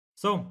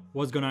So,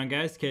 what's going on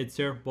guys, Kaids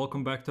here,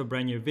 welcome back to a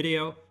brand new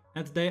video,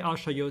 and today I'll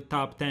show you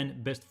top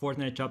 10 best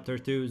Fortnite Chapter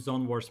 2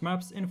 Zone Wars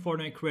maps in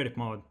Fortnite Creative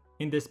Mode.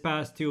 In this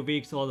past 2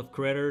 weeks, a lot of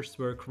creators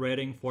were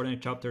creating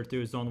Fortnite Chapter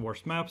 2 Zone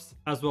Wars maps,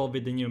 as well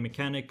with the new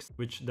mechanics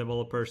which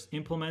developers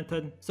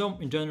implemented. So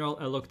in general,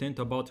 I looked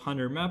into about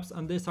 100 maps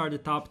and these are the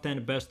top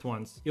 10 best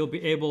ones. You'll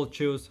be able to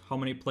choose how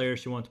many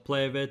players you want to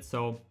play with,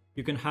 so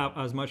you can have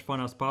as much fun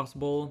as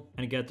possible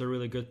and get a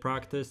really good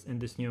practice in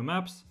these new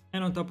maps.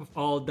 And on top of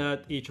all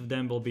that, each of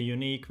them will be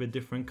unique with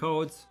different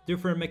codes,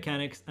 different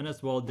mechanics, and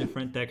as well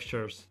different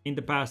textures. In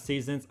the past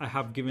seasons, I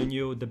have given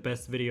you the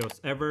best videos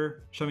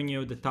ever, showing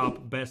you the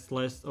top best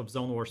list of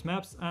Zone Wars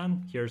maps,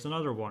 and here's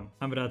another one.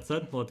 And with that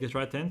said, let's get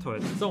right into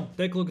it. So,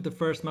 take a look at the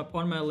first map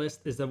on my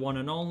list is the one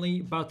and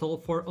only Battle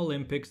for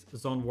Olympics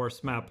Zone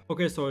Wars map.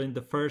 Okay, so in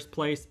the first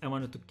place, I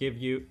wanted to give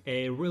you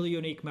a really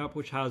unique map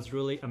which has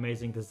really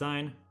amazing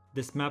design.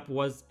 This map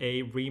was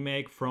a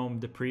remake from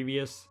the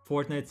previous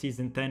Fortnite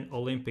Season 10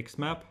 Olympics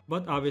map,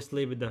 but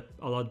obviously with a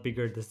lot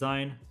bigger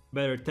design,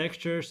 better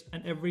textures,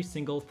 and every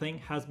single thing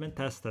has been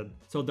tested.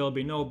 So there'll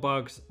be no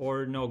bugs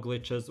or no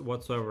glitches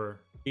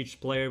whatsoever. Each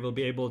player will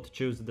be able to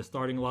choose the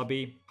starting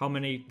lobby, how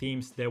many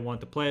teams they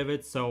want to play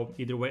with, so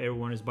either way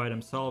everyone is by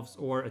themselves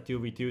or a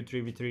 2v2,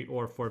 3v3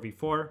 or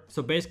 4v4.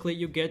 So basically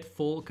you get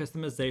full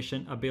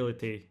customization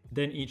ability.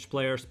 Then each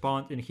player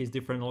spawns in his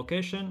different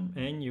location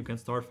and you can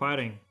start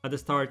fighting. At the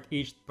start,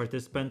 each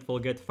participant will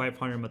get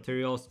 500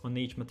 materials on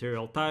each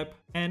material type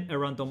and a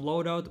random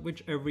loadout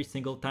which every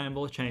single time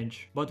will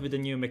change. But with the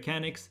new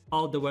mechanics,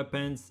 all the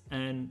weapons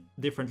and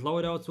different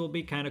loadouts will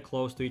be kind of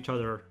close to each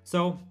other,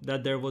 so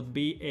that there would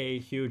be a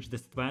huge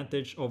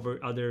disadvantage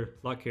over other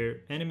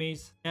luckier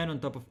enemies. And on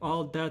top of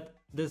all that,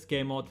 this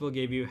game mode will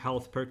give you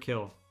health per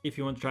kill. If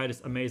you want to try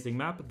this amazing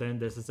map, then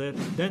this is it.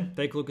 Then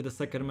take a look at the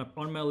second map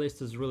on my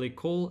list. Is really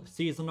cool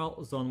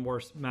seasonal Zone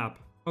Wars map.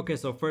 Okay,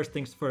 so first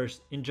things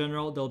first, in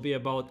general there'll be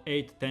about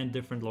 8 to 10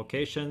 different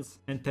locations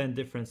and 10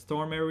 different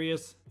storm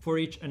areas. For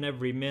each and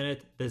every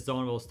minute the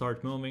zone will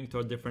start moving to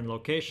a different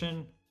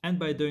location, and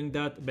by doing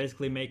that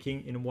basically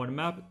making in one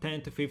map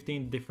 10 to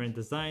 15 different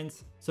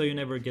designs, so you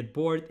never get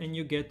bored and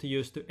you get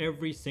used to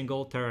every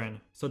single terrain.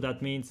 So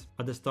that means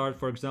at the start,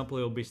 for example,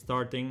 you'll be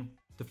starting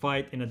to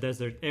fight in a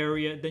desert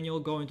area, then you'll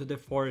go into the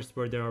forest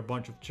where there are a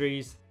bunch of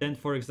trees, then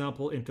for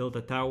example into the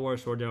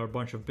towers where there are a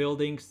bunch of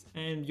buildings,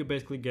 and you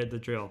basically get the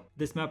drill.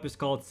 This map is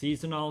called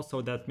seasonal,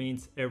 so that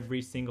means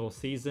every single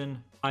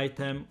season,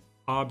 item,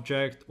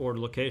 object or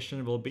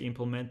location will be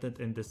implemented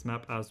in this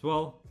map as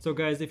well. So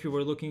guys, if you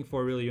were looking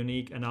for a really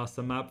unique and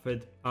awesome map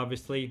with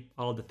obviously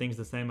all the things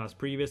the same as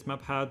previous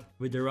map had,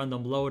 with the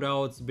random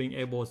loadouts, being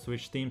able to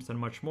switch teams and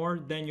much more,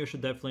 then you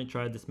should definitely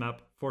try this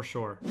map for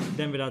sure.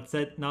 Then with that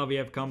said, now we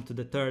have come to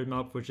the third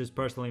map, which is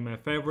personally my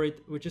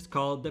favorite, which is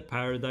called the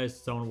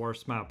Paradise Zone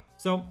Wars map.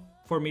 So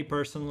for me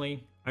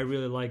personally, I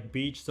really like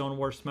beach Zone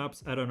Wars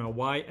maps. I don't know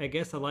why. I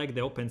guess I like the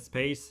open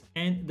space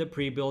and the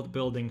pre-built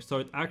buildings, so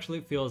it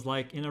actually feels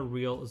like in a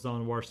real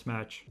Zone Wars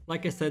match.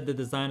 Like I said, the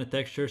design and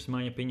textures in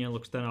my opinion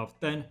looks 10 out of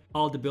 10.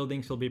 All the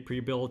buildings will be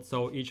pre-built,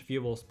 so each of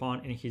you will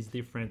spawn in his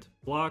different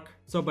block.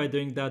 So by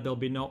doing that, there'll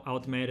be no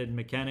automated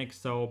mechanics,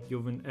 so you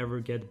won't ever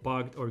get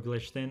bugged or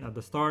glitched in at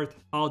the start.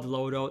 All the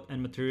loadout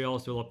and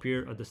materials will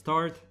appear at the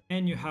start,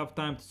 and you have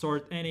time to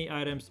sort any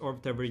items or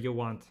whatever you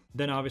want.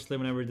 Then obviously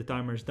whenever the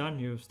timer is done,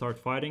 you start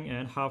fighting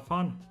and have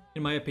fun.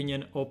 In my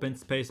opinion, open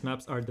space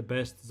maps are the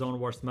best Zone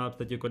Wars maps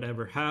that you could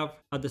ever have.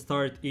 At the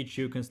start, each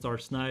you can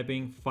start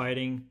sniping,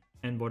 fighting,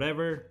 and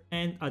whatever,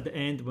 and at the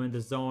end when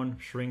the zone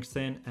shrinks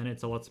in and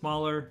it's a lot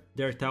smaller,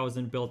 there are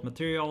 1000 built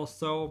materials,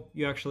 so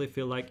you actually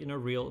feel like in a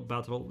real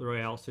battle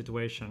royale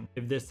situation.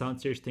 If this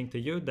sounds interesting to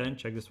you, then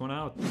check this one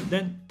out.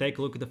 Then take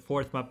a look at the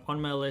fourth map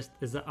on my list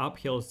is the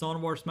Uphill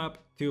Zone Wars map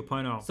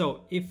 2.0.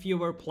 So if you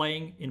were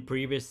playing in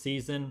previous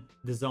season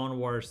the Zone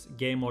Wars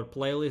game mode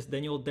playlist,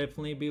 then you'll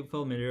definitely be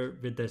familiar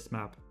with this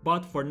map.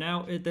 But for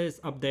now it is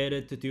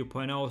updated to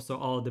 2.0, so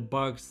all the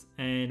bugs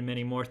and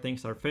many more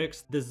things are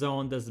fixed. The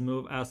zone doesn't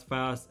move as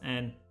fast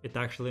and it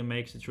actually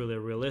makes it really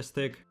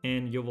realistic,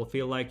 and you will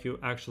feel like you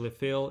actually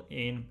feel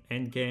in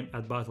endgame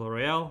at Battle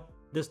Royale.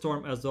 The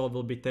storm as well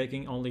will be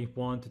taking only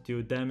 1 to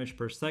 2 damage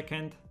per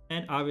second,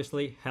 and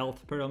obviously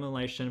health per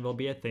elimination will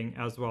be a thing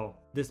as well.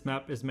 This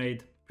map is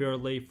made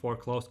purely for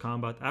close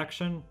combat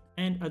action,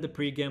 and at the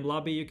pre-game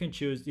lobby you can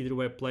choose either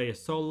way play a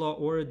solo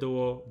or a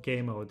duo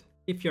game mode.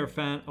 If you're a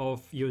fan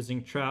of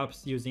using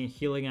traps, using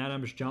healing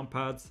items, jump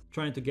pads,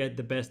 trying to get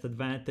the best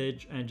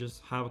advantage and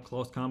just have a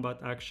close combat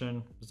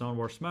action Zone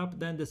Wars map,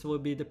 then this will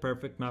be the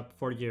perfect map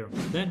for you.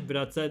 Then with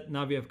that said,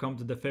 now we have come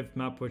to the fifth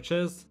map, which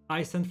is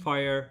Ice and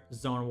Fire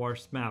Zone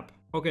Wars map.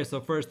 Okay,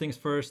 so first things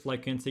first,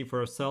 like you can see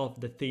for yourself,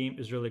 the theme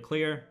is really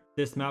clear.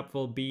 This map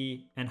will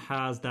be and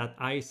has that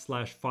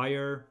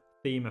ice/fire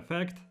theme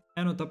effect.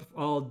 And on top of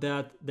all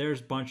that,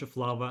 there's a bunch of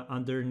lava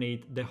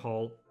underneath the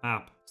whole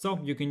map. So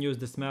you can use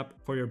this map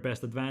for your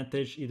best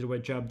advantage, either way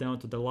jump down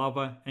to the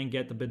lava and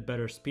get a bit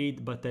better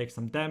speed but take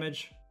some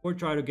damage, or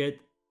try to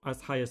get as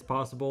high as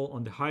possible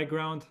on the high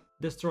ground,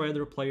 destroy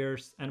other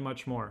players and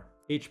much more.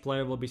 Each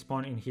player will be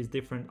spawned in his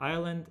different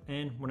island,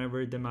 and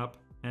whenever the map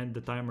and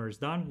the timer is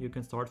done, you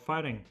can start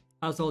fighting.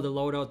 As well, the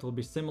loadout will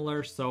be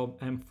similar, so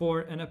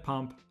M4 and a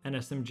pump and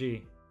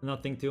SMG.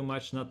 Nothing too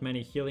much, not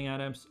many healing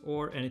items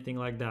or anything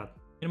like that.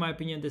 In my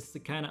opinion, this is a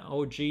kind of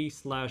OG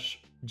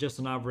slash just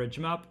an average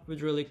map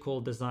with really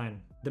cool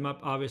design. The map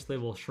obviously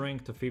will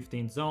shrink to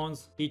 15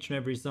 zones, each and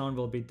every zone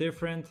will be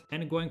different,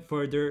 and going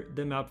further,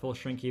 the map will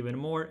shrink even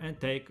more and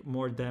take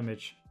more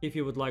damage. If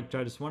you would like to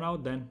try this one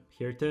out, then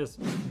here it is.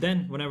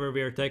 Then, whenever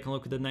we are taking a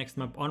look at the next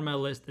map on my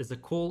list is a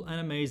cool and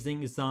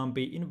amazing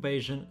zombie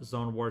invasion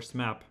zone wars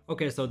map.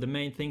 Okay, so the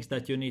main things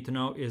that you need to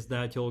know is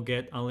that you'll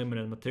get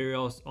unlimited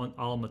materials on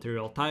all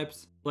material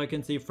types. Like you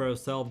can see for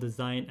yourself,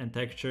 design and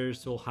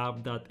textures will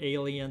have that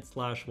alien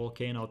slash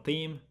volcano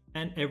theme.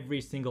 And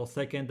every single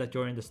second that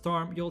you're in the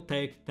storm, you'll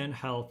take 10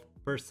 health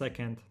per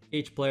second.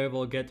 Each player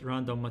will get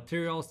random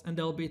materials and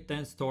there'll be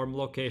 10 storm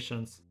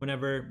locations.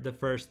 Whenever the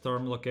first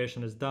storm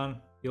location is done,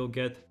 you'll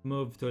get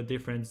moved to a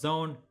different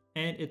zone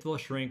and it will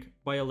shrink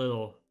by a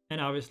little.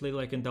 And obviously,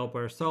 like you can tell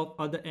by yourself,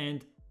 at the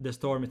end, the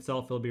storm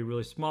itself will be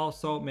really small,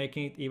 so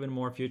making it even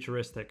more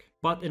futuristic.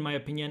 But in my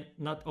opinion,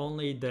 not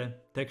only the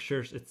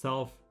textures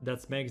itself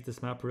that makes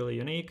this map really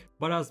unique,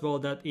 but as well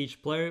that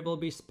each player will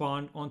be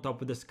spawned on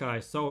top of the sky,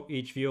 so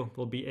each view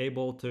will be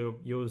able to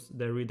use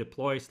the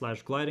redeploy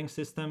slash gliding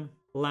system,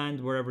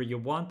 land wherever you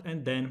want,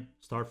 and then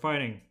start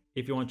fighting.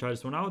 If you want to try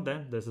this one out,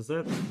 then this is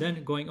it.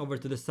 Then going over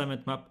to the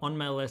 7th map on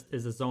my list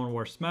is a zone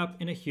wars map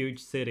in a huge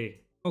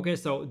city. Okay,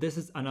 so this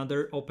is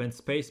another open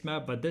space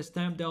map, but this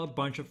time there are a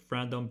bunch of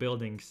random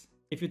buildings.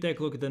 If you take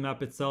a look at the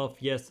map itself,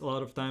 yes, a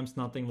lot of times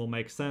nothing will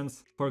make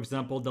sense. For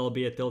example, there'll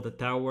be a tilted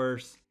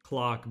towers,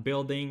 clock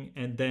building,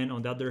 and then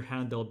on the other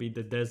hand there'll be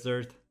the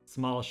desert,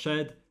 small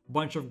shed,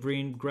 bunch of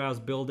green grass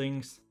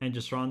buildings, and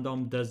just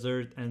random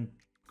desert and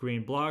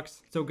green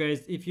blocks. So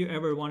guys, if you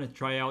ever want to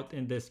try out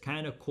in this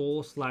kind of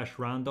cool slash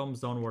random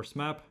zone wars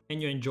map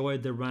and you enjoy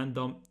the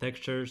random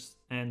textures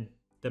and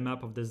the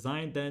map of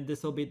design, then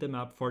this will be the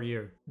map for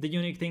you. The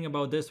unique thing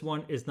about this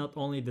one is not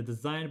only the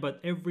design, but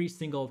every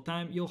single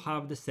time you'll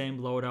have the same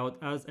loadout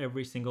as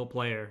every single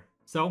player.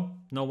 So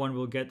no one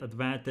will get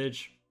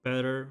advantage,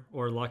 better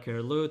or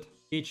luckier loot.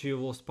 Each you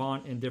will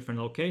spawn in different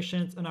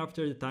locations, and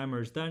after the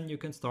timer is done, you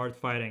can start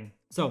fighting.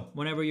 So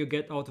whenever you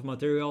get out of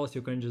materials,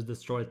 you can just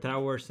destroy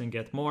towers and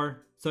get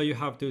more. So you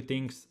have two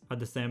things at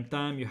the same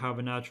time. You have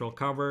a natural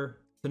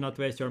cover to not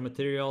waste your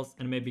materials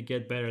and maybe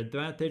get better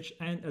advantage,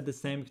 and at the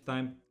same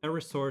time a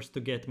resource to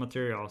get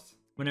materials.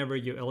 Whenever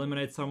you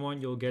eliminate someone,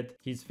 you'll get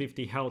his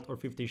 50 health or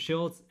 50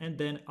 shields and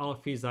then all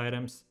of his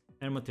items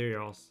and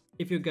materials.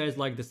 If you guys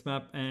like this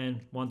map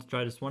and want to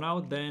try this one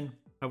out, then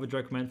I would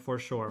recommend for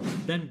sure.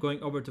 Then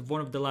going over to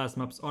one of the last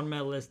maps on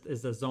my list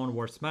is the zone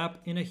wars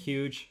map in a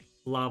huge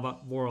lava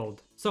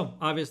world. So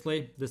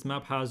obviously this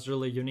map has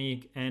really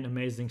unique and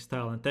amazing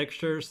style and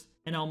textures,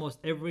 and almost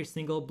every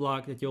single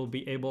block that you'll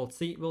be able to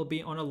see will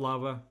be on a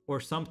lava or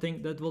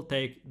something that will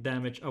take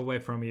damage away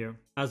from you.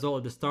 As well,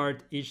 at the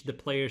start, each the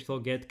players will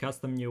get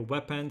custom new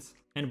weapons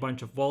and a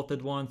bunch of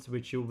vaulted ones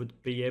which you would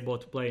be able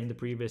to play in the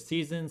previous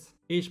seasons.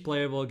 Each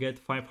player will get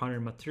 500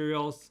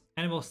 materials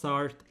and will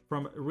start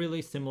from a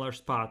really similar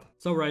spot.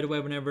 So right away,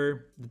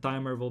 whenever the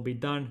timer will be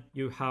done,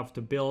 you have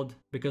to build,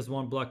 because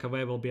one block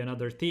away will be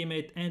another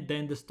teammate and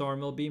then the storm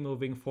will be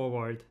moving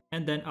forward.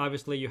 And then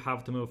obviously you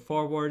have to move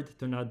forward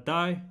to not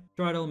die,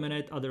 try to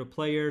eliminate other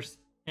players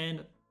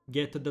and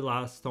get to the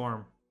last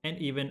storm. And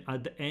even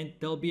at the end,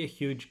 there'll be a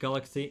huge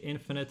galaxy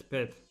infinite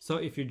pit. So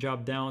if you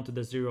drop down to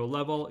the 0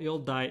 level, you'll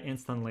die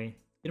instantly.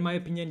 In my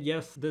opinion,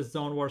 yes, this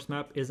zone wars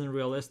map isn't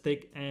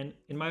realistic, and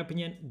in my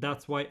opinion,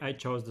 that's why I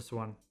chose this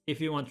one. If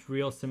you want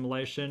real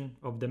simulation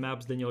of the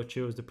maps, then you'll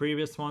choose the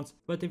previous ones.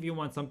 But if you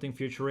want something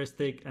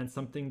futuristic and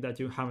something that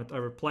you haven't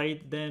ever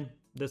played, then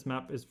this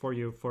map is for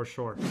you for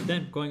sure.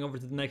 Then going over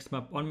to the next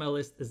map on my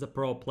list is a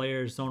pro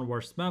player zone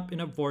wars map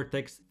in a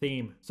vortex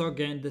theme. So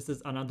again, this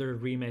is another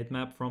remade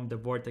map from the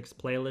vortex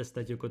playlist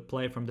that you could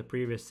play from the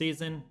previous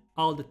season.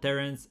 All the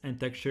terrains and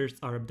textures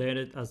are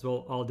updated, as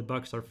well all the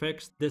bugs are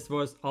fixed. This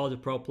was all the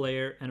pro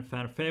player and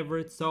fan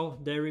favorites, so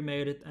they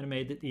remade it and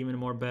made it even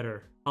more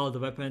better. All the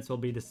weapons will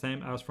be the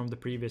same as from the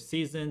previous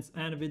seasons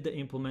and with the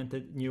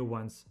implemented new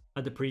ones.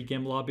 At the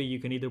pre-game lobby, you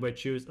can either way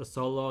choose a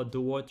solo,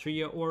 duo,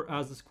 trio or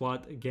as a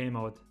squad game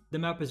mode. The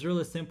map is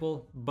really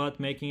simple, but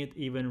making it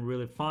even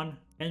really fun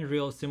and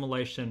real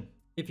simulation.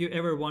 If you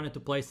ever wanted to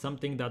play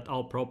something that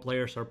all pro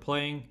players are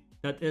playing,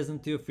 that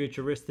isn't too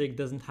futuristic,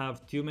 doesn't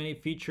have too many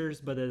features,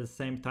 but at the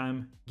same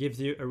time gives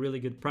you a really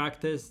good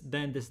practice,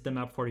 then this is the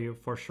map for you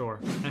for sure.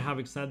 And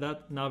having said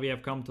that, now we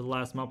have come to the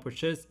last map,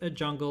 which is a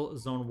jungle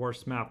zone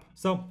wars map.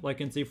 So like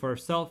you can see for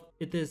yourself,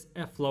 it is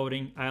a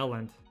floating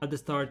island. At the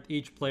start,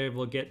 each player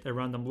will get a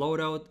random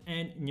loadout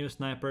and new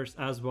snipers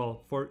as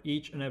well for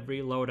each and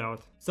every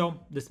loadout. So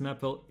this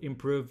map will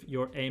improve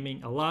your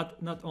aiming a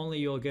lot. Not only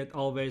you'll get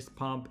always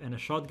pump and a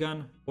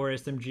shotgun or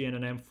SMG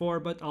and an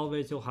M4, but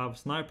always you'll have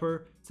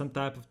sniper, some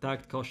type of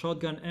tactical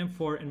shotgun,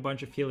 M4 and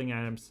bunch of healing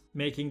items,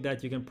 making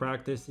that you can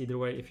practice either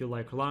way if you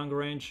like long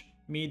range,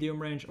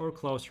 medium range or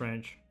close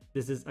range.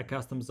 This is a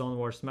custom Zone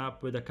Wars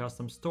map with a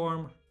custom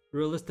storm,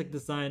 realistic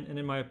design, and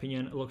in my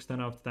opinion it looks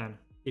 10 out of 10.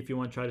 If you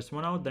want to try this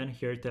one out, then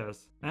here it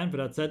is. And with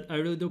that said, I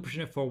really do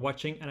appreciate it for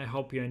watching and I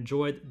hope you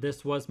enjoyed.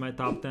 This was my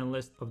top 10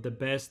 list of the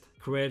best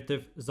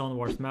creative Zone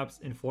Wars maps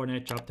in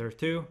Fortnite Chapter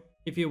 2.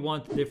 If you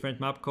want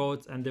different map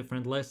codes and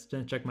different lists,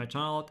 then check my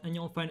channel out and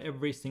you'll find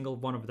every single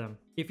one of them.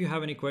 If you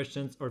have any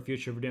questions or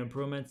future video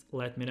improvements,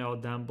 let me know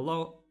down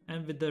below.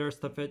 And with the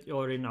rest of it, you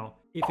already know.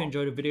 If you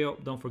enjoyed the video,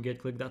 don't forget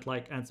to click that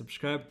like and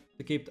subscribe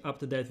to keep up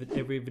to date with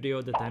every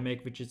video that I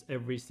make, which is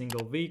every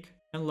single week.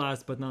 And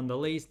last but not the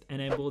least,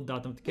 enable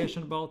that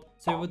notification bell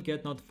so you would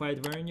get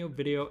notified when a new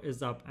video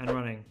is up and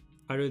running.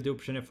 I really do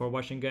appreciate it for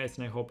watching, guys,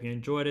 and I hope you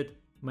enjoyed it.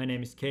 My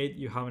name is Kaid,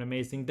 you have an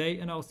amazing day,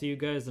 and I'll see you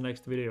guys in the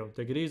next video.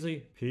 Take it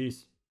easy,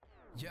 peace.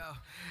 Yo,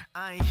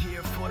 I ain't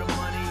here for the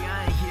money,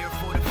 I ain't here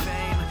for the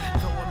fame.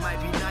 Though it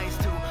might be nice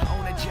to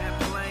own a jet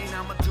plane,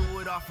 I'ma do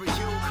it all for you.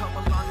 Come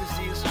along and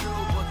see it's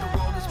true.